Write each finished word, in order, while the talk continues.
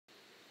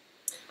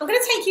I'm going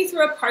to take you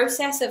through a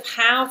process of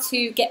how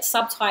to get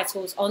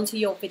subtitles onto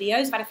your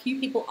videos. I've had a few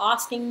people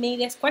asking me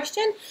this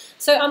question,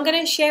 so I'm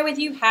going to share with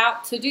you how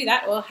to do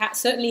that, or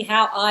certainly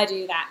how I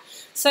do that.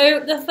 So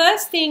the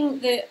first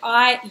thing that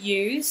I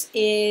use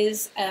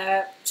is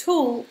a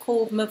tool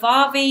called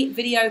Movavi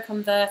Video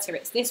Converter.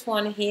 It's this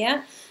one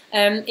here.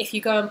 If you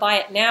go and buy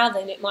it now,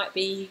 then it might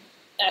be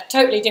a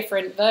totally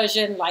different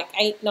version, like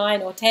 8,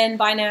 9 or 10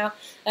 by now.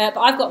 But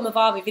I've got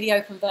Movavi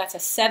Video Converter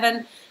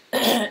 7.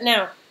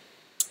 Now,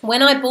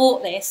 when I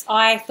bought this,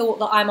 I thought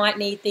that I might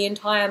need the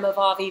entire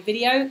Movavi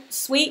video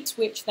suite,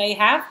 which they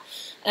have,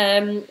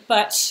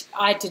 but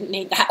I didn't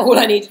need that. All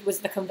I needed was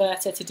the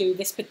converter to do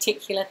this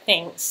particular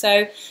thing.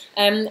 So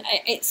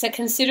it's a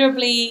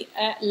considerably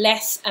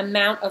less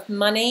amount of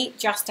money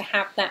just to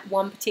have that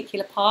one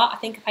particular part. I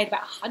think I paid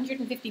about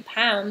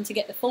 £150 to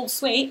get the full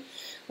suite,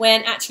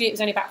 when actually it was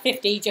only about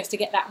 50 just to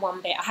get that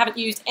one bit. I haven't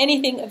used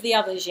anything of the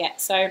others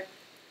yet, so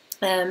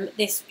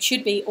this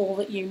should be all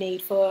that you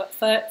need for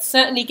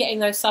certainly getting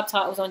those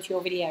subtitles onto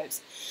your videos.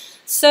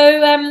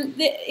 So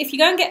if you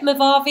go and get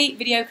Movavi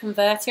Video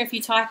Converter, if you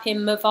type in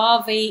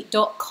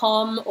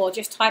movavi.com or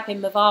just type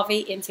in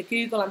Movavi into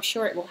Google, I'm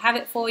sure it will have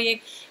it for you.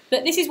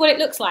 But this is what it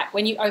looks like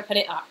when you open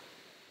it up.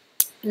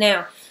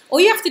 Now, all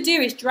you have to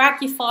do is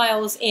drag your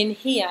files in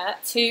here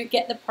to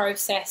get the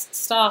process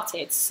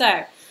started.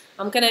 So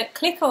I'm going to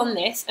click on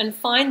this and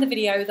find the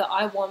video that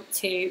I want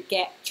to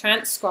get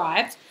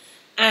transcribed,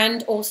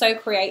 and also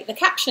create the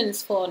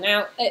captions for.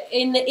 Now,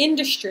 in the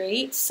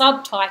industry,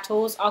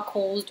 subtitles are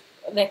called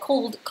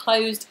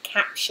closed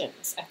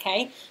captions.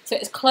 Okay, so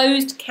it's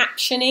closed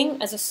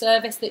captioning as a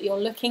service that you're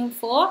looking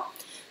for.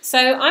 So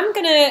I'm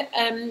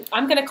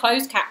gonna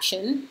close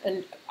caption,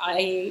 and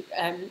I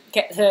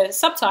get the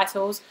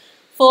subtitles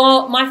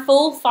for my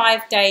full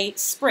 5-day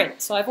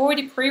sprint. So I've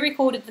already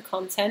pre-recorded the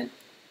content,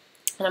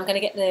 and I'm going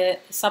to get the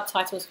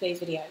subtitles for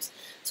these videos.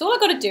 So all I've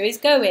got to do is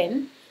go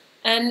in.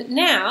 And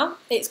now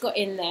it's got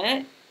in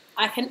there,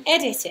 I can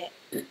edit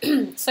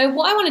it. So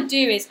what I want to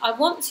do is I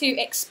want to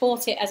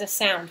export it as a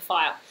sound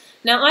file.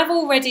 Now I've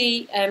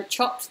already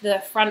chopped the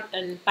front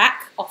and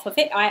back off of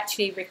it. I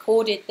actually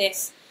recorded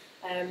this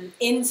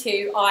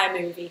into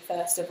iMovie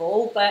first of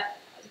all, but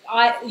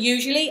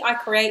usually I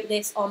create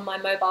this on my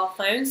mobile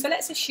phone. So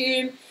let's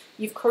assume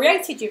you've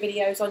created your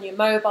videos on your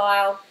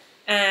mobile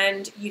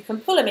and you can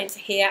pull them into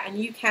here, and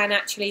you can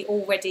actually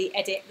already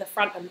edit the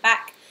front and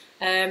back.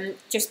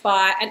 Just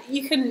by, and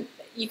you can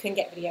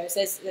get videos.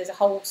 There's a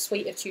whole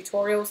suite of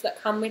tutorials that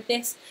come with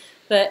this.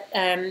 But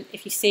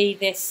if you see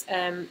this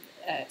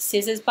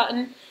scissors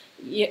button,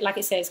 like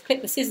it says,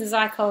 click the scissors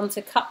icon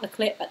to cut the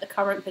clip at the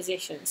current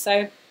position.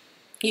 So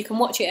you can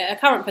watch it at a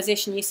current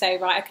position. You say,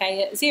 right,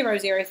 okay, at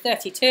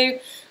 0032,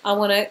 I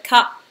want to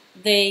cut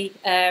the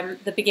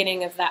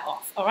beginning of that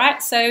off. All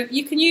right, so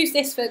you can use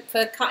this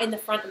for cutting the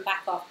front and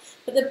back off.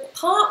 But the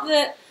part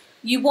that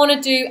you want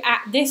to do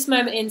at this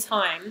moment in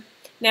time.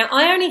 Now,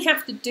 I only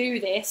have to do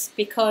this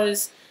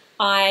because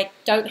I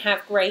don't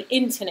have great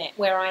internet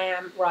where I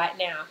am right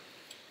now.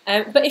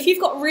 But if you've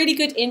got really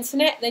good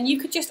internet, then you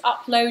could just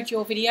upload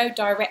your video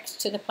direct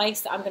to the place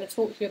that I'm going to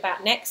talk to you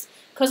about next.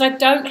 Because I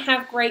don't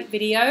have great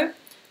video,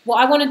 what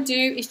I want to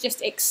do is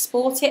just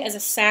export it as a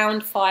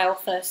sound file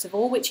first of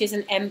all, which is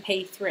an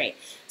MP3.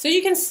 So as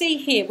you can see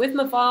here with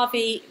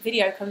Movavi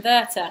Video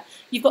Converter,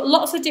 you've got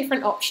lots of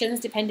different options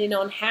depending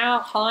on how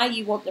high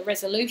you want the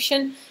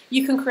resolution.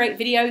 You can create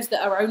videos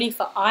that are only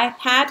for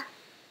iPad,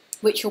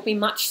 which will be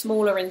much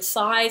smaller in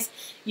size.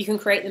 You can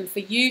create them for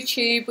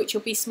YouTube, which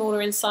will be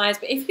smaller in size.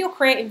 But if you're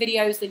creating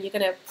videos, then you're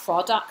going to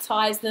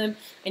productize them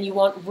and you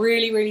want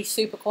really, really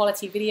super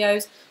quality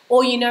videos,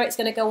 or you know it's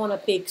going to go on a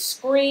big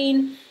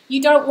screen.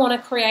 You don't want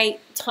to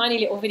create tiny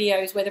little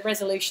videos where the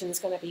resolution is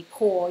going to be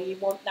poor. You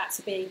want that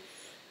to be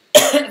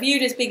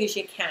viewed as big as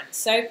you can.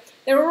 So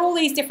there are all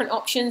these different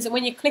options, and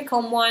when you click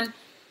on one,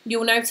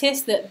 you'll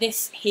notice that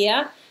this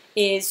here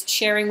is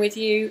sharing with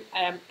you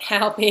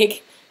how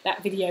big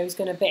that video is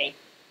going to be.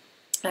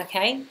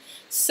 Okay,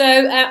 so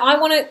I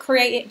want to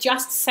create it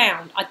just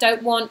sound. I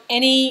don't want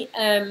any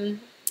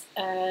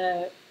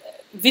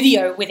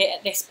video with it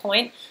at this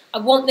point. I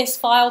want this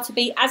file to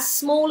be as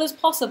small as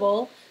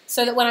possible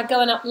so that when I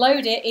go and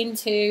upload it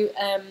into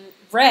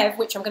Rev,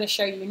 which I'm going to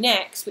show you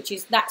next,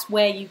 that's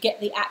where you get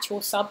the actual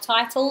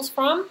subtitles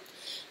from.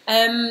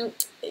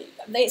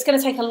 It's going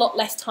to take a lot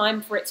less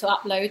time for it to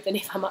upload than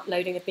if I'm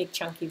uploading a big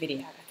chunky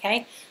video.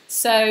 Okay,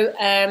 so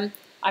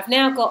I've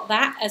now got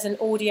that as an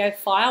audio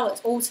file.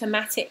 It's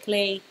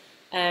automatically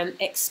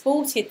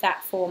exported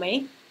that for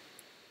me.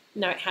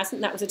 No, it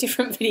hasn't. That was a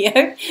different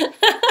video.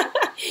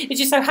 It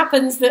just so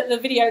happens that the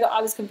video that I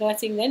was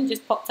converting then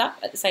just popped up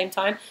at the same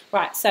time.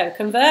 Right, so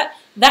convert.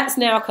 That's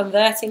now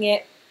converting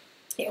it.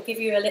 It'll give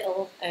you a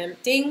little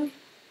ding.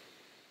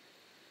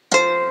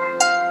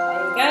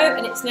 There you go.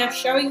 And it's now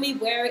showing me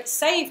where it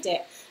saved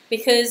it,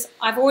 because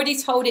I've already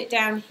told it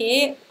down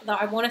here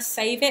that I want to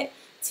save it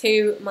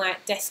to my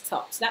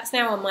desktop. So that's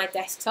now on my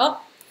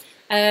desktop.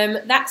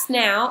 That's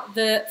now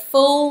the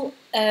full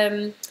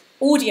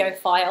audio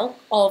file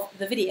of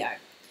the video.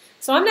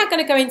 So I'm now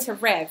going to go into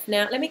Rev.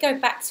 Now let me go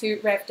back to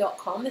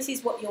rev.com. This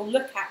is what you'll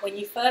look at when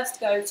you first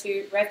go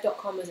to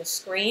rev.com as a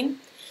screen.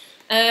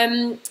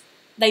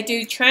 They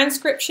do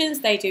transcriptions,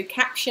 they do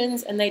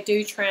captions, and they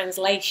do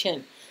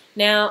translation.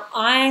 Now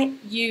I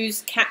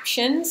use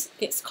captions.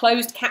 It's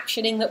closed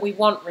captioning that we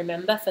want,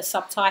 remember, for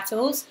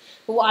subtitles.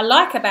 But what I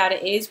like about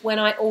it is when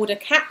I order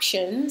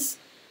captions,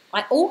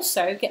 I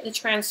also get the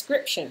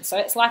transcription. So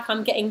it's like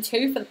I'm getting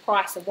two for the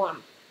price of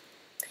one.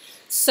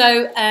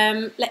 So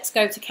let's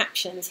go to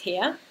captions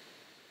here.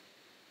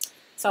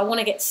 So I want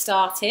to get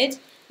started.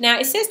 Now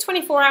it says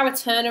 24-hour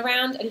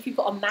turnaround, and if you've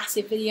got a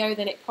massive video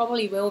then it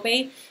probably will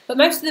be. But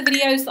most of the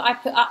videos that I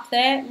put up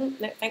there,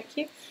 no thank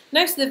you,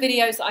 most of the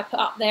videos that I put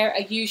up there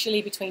are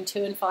usually between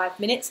 2 and 5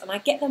 minutes, and I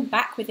get them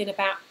back within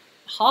about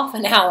half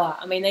an hour.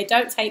 I mean, they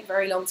don't take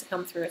very long to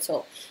come through at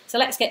all. So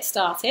let's get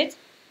started.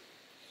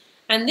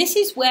 And this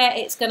is where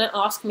it's going to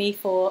ask me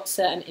for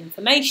certain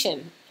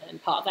information.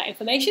 And part of that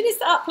information is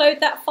to upload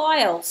that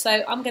file.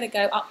 So I'm going to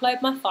go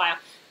upload my file.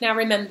 Now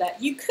remember,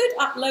 you could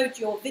upload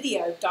your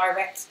video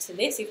direct to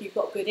this if you've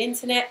got good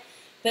internet.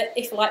 But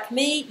if, like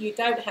me, you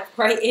don't have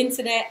great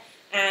internet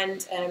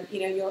and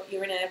you know,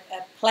 you're in a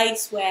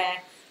place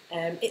where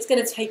it's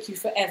going to take you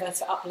forever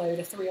to upload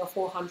a 300 or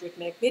 400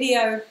 meg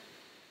video,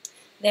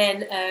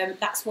 then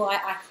that's why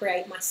I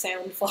create my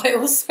sound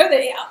files so that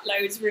it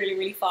uploads really,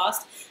 really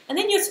fast. And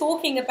then you're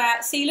talking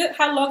about, see, look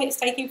how long it's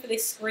taking for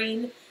this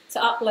screen to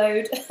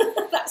upload.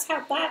 That's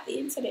how bad the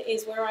internet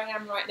is where I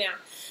am right now.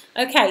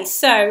 Okay,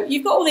 so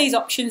you've got all these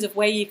options of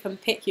where you can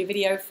pick your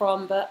video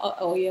from,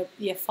 or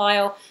your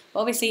file. But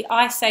obviously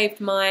I saved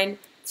mine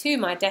to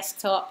my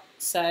desktop,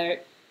 so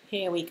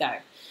here we go.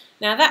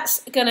 Now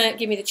that's going to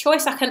give me the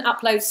choice. I can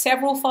upload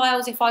several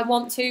files if I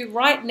want to.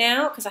 Right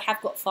now, because I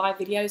have got 5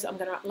 videos that I'm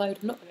going to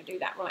upload, I'm not going to do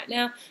that right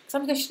now, because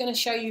I'm just going to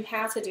show you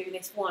how to do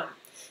this one.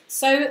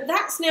 So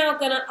that's now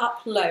going to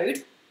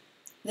upload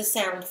the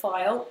sound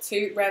file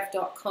to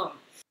rev.com.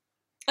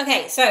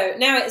 Okay, so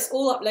now it's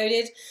all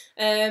uploaded.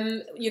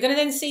 You're going to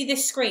then see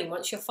this screen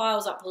once your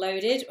file's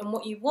uploaded, and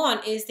what you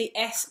want is the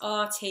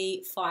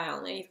SRT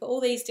file. Now you've got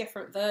all these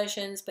different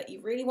versions, but you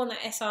really want that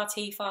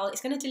SRT file.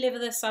 It's going to deliver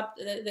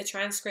the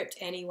transcript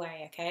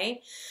anyway,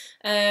 okay?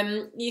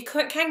 You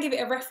can give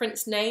it a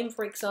reference name.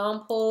 For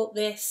example,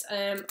 this,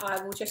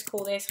 I will just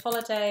call this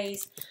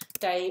Holidays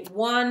Day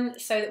 1,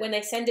 so that when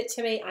they send it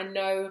to me, I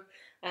know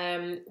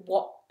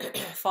what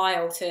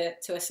file to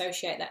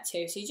associate that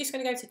to. So you're just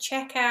going to go to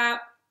checkout.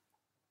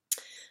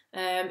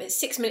 It's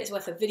 6 minutes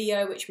worth of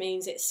video, which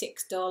means it's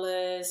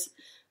 $6.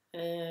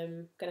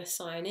 Going to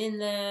sign in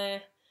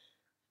there.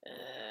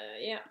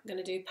 Yeah, I'm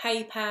going to do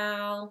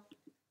PayPal.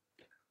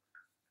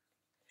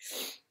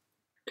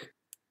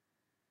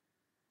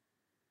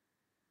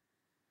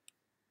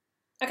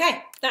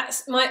 Okay,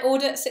 that's my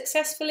order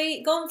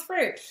successfully gone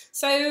through.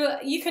 So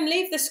you can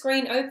leave the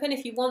screen open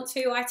if you want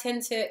to. I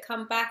tend to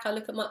come back, I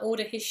look at my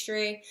order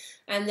history,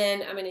 and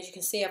then, I mean, as you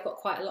can see, I've got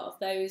quite a lot of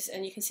those,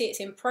 and you can see it's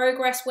in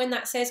progress. When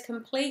that says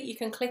complete, you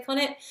can click on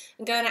it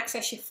and go and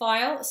access your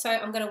file. So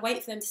I'm going to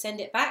wait for them to send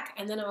it back,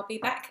 and then I'll be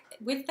back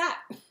with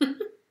that.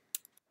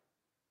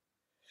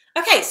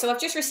 Okay, so I've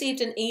just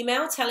received an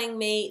email telling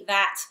me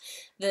that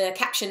the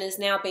caption has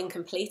now been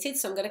completed.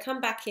 So I'm going to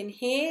come back in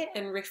here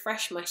and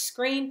refresh my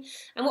screen.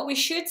 And what we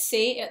should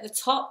see at the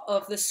top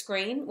of the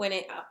screen when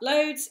it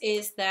uploads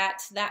is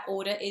that that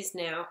order is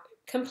now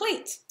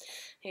complete.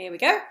 Here we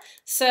go.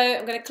 So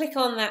I'm going to click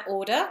on that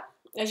order.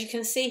 As you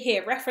can see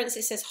here, reference,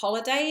 it says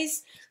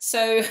holidays.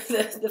 So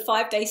the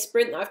 5-day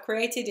sprint that I've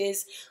created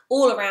is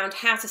all around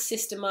how to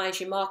systemize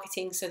your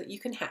marketing so that you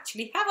can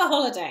actually have a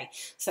holiday.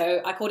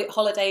 So I called it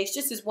holidays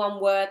just as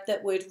one word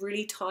that would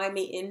really tie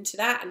me into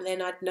that. And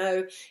then I'd know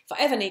if I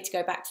ever need to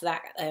go back to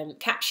that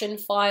caption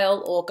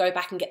file or go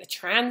back and get the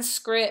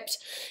transcript,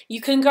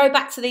 you can go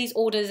back to these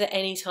orders at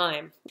any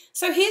time.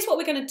 So here's what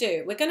we're going to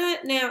do. We're going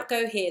to now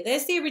go here.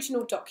 There's the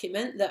original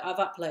document that I've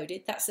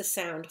uploaded. That's the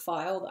sound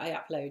file that I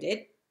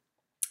uploaded.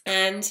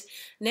 And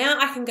now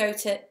I can go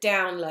to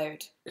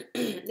download.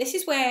 This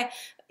is where,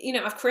 you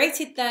know, I've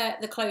created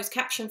the closed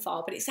caption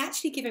file, but it's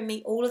actually giving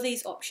me all of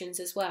these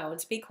options as well. And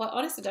to be quite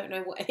honest, I don't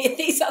know what any of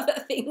these other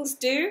things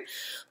do.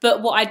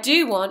 But what I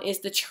do want is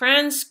the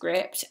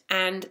transcript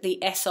and the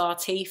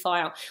SRT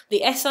file.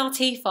 The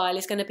SRT file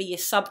is going to be your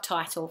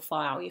subtitle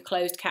file, your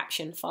closed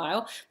caption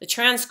file. The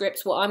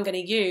transcript's what I'm going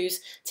to use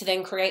to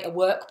then create a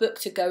workbook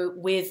to go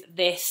with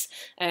this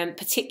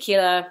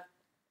particular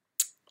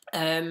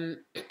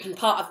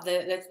part of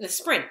the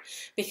sprint,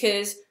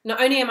 because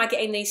not only am I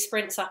getting these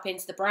sprints up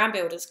into the Brand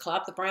Builders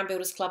Club, the Brand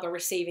Builders Club are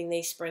receiving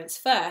these sprints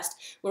first,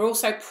 we're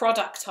also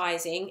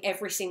productizing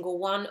every single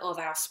one of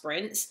our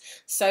sprints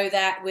so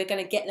that we're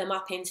going to get them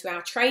up into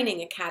our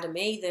training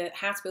academy, the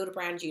How to Build a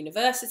Brand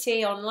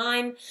University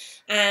online,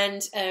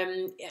 and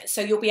so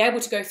you'll be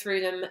able to go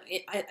through them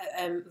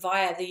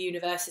via the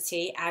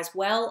university as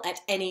well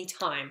at any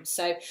time.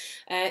 So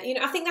you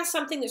know, I think that's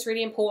something that's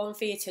really important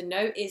for you to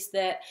note, is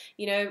that,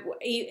 you know,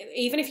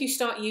 even if you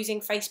start using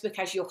Facebook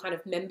as your kind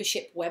of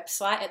membership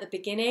website at the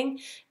beginning,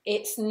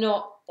 it's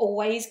not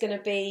always going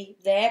to be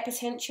there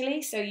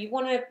potentially. So you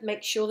want to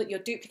make sure that you're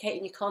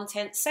duplicating your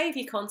content, save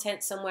your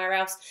content somewhere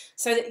else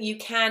so that you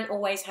can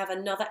always have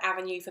another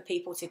avenue for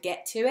people to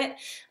get to it.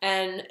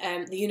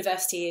 And the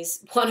university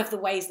is one of the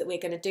ways that we're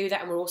going to do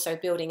that. And we're also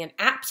building an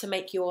app to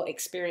make your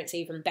experience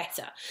even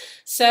better.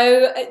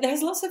 So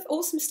there's lots of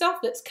awesome stuff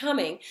that's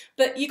coming,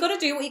 but you got to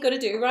do what you got to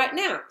do right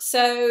now.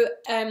 So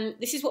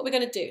this is what we're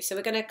going to do. So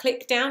we're going to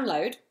click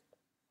download.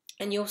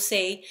 And you'll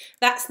see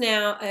that's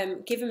now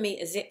given me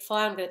a zip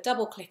file. I'm going to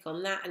double click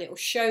on that and it will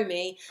show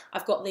me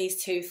I've got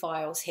these 2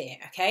 files here,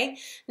 okay?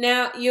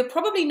 Now, you're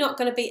probably not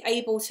going to be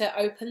able to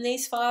open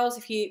these files.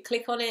 If you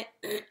click on it,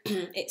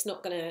 it's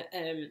not going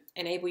to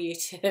enable you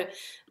to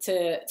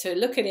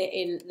look at it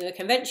in the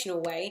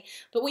conventional way.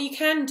 But what you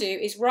can do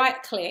is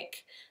right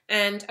click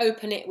and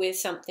open it with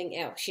something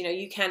else. You know,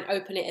 you can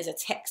open it as a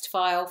text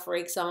file, for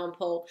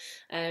example.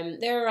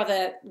 There are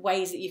other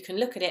ways that you can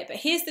look at it, but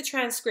here's the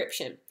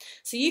transcription.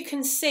 So you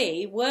can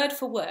see word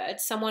for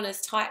word, someone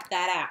has typed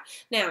that out.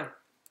 Now,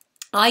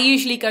 I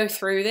usually go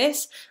through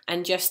this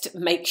and just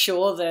make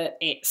sure that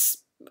it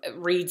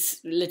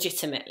reads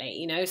legitimately.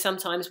 You know,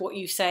 sometimes what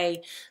you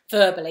say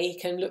verbally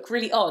can look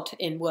really odd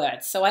in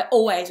words. So I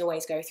always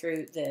go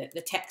through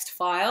the text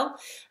file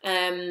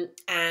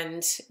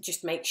and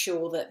just make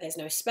sure that there's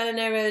no spelling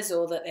errors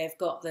or that they've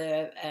got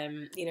the,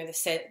 you know,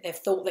 they've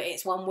thought that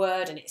it's one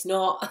word and it's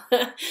not.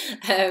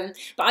 But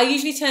I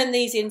usually turn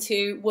these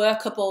into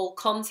workable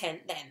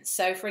content then.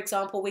 So for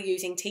example, we're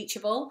using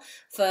Teachable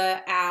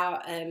for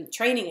our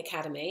training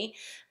academy,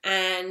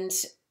 and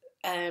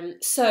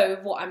so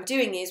what I'm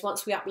doing is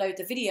once we upload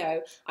the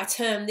video, I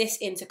turn this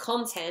into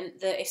content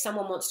that if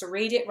someone wants to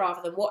read it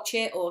rather than watch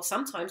it, or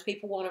sometimes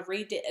people want to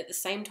read it at the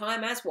same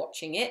time as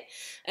watching it,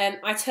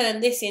 I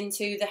turn this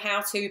into the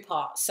how-to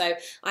part. So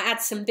I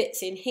add some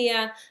bits in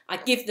here, I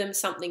give them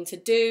something to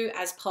do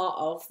as part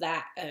of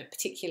that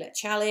particular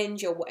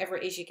challenge or whatever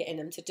it is you're getting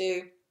them to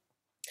do.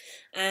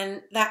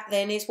 And that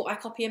then is what I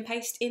copy and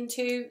paste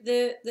into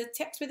the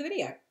text with the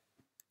video.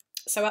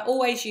 So I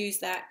always use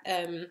that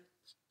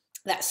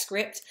that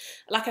script.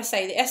 Like I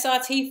say, the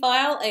SRT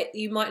file,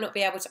 you might not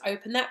be able to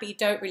open that, but you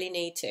don't really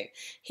need to.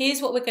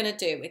 Here's what we're going to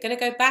do. We're going to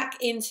go back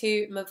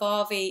into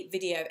Movavi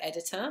video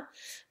editor.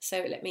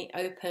 So let me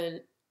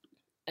open,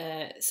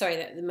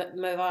 the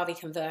Movavi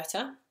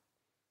converter.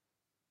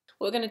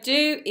 What we're going to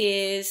do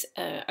is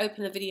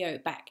open the video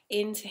back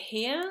into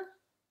here.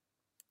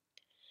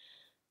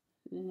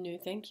 No,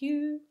 thank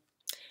you.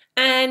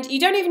 And you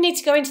don't even need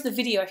to go into the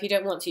video if you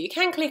don't want to. You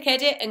can click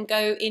edit and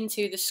go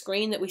into the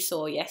screen that we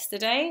saw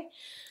yesterday.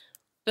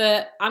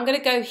 But I'm going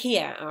to go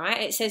here, all right?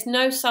 It says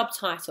no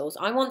subtitles.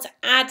 I want to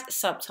add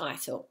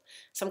subtitle.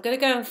 So I'm going to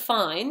go and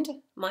find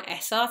my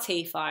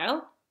SRT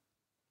file.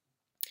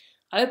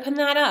 Open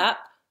that up.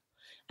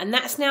 And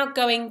that's now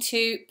going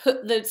to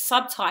put the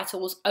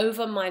subtitles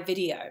over my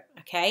video,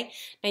 okay?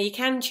 Now you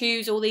can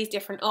choose all these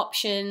different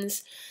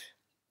options.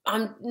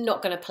 I'm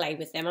not going to play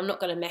with them. I'm not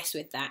going to mess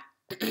with that.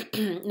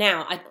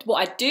 Now,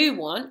 what I do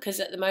want, because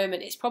at the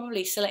moment it's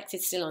probably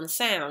selected still on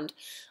sound,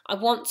 I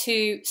want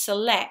to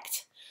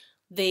select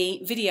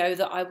the video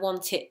that I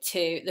want it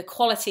to, the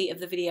quality of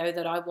the video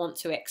that I want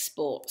to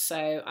export.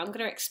 So I'm going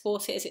to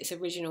export it as its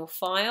original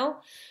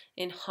file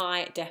in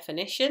high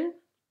definition.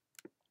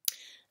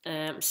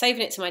 I'm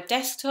saving it to my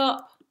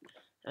desktop.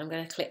 I'm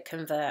going to click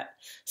convert.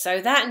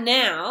 So that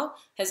now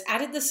has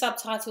added the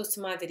subtitles to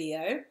my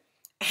video.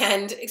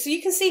 And so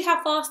you can see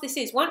how fast this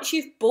is. Once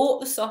you've bought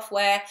the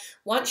software,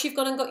 once you've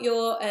gone and got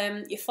your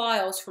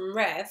files from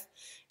Rev,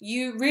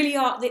 you really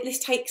are, this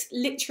takes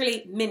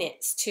literally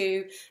minutes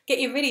to get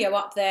your video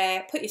up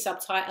there, put your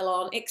subtitle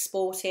on,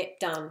 export it,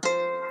 done.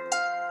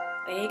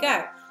 There you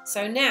go.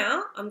 So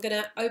now I'm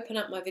going to open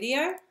up my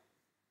video.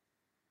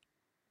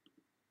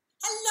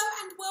 Hello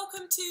and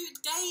welcome to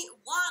day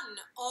 1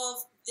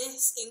 of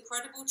this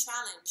incredible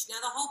challenge. Now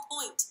the whole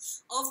point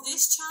of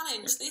this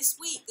challenge this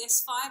week,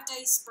 this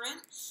 5-day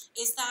sprint,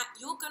 is that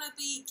you're going to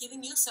be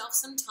giving yourself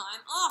some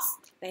time off.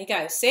 There you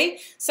go, see?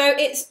 So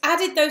it's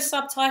added those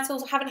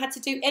subtitles. I haven't had to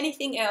do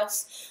anything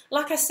else.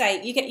 Like I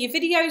say, you get your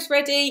videos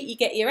ready, you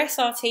get your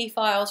SRT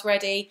files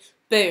ready,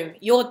 boom,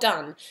 you're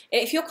done.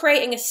 If you're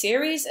creating a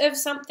series of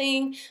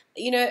something,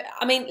 you know,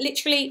 I mean,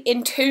 literally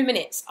in 2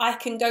 minutes, I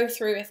can go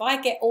through, if I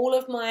get all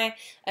of my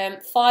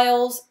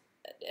files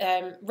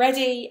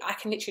ready, I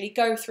can literally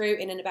go through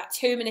in about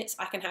 2 minutes.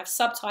 I can have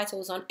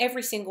subtitles on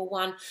every single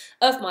one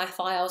of my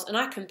files and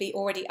I can be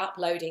already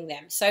uploading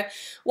them. So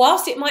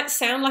whilst it might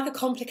sound like a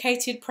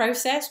complicated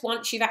process,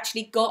 once you've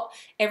actually got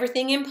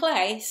everything in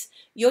place,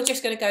 you're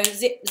just going to go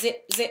zip,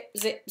 zip, zip,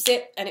 zip,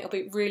 zip, and it'll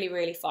be really,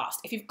 really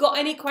fast. If you've got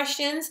any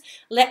questions,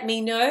 let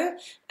me know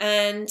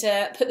and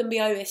put them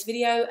below this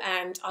video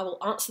and I will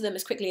answer them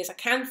as quickly as I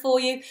can for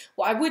you.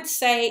 What I would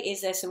say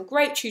is there's some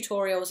great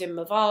tutorials in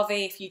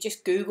Movavi. If you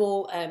just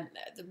Google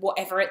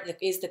whatever it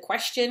is the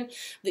question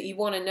that you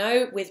want to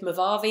know, with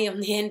Movavi on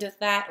the end of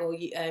that, or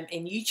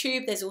in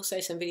YouTube. There's also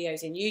some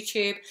videos in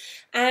YouTube,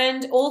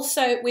 and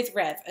also with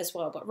Rev as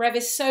well. But Rev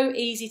is so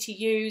easy to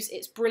use.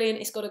 It's brilliant.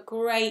 It's got a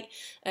great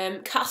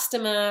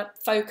customer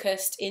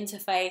focused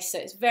interface, so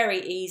it's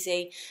very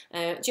easy.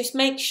 Just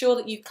make sure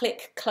that you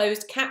click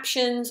closed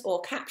captions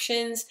or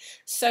captions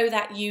so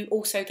that you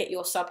also get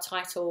your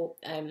subtitle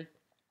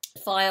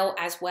file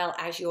as well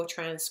as your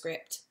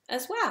transcript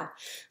as well.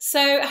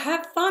 So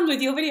have fun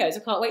with your videos. I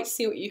can't wait to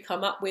see what you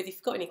come up with. If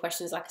you've got any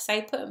questions, like I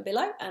say, put them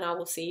below and I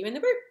will see you in the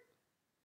group.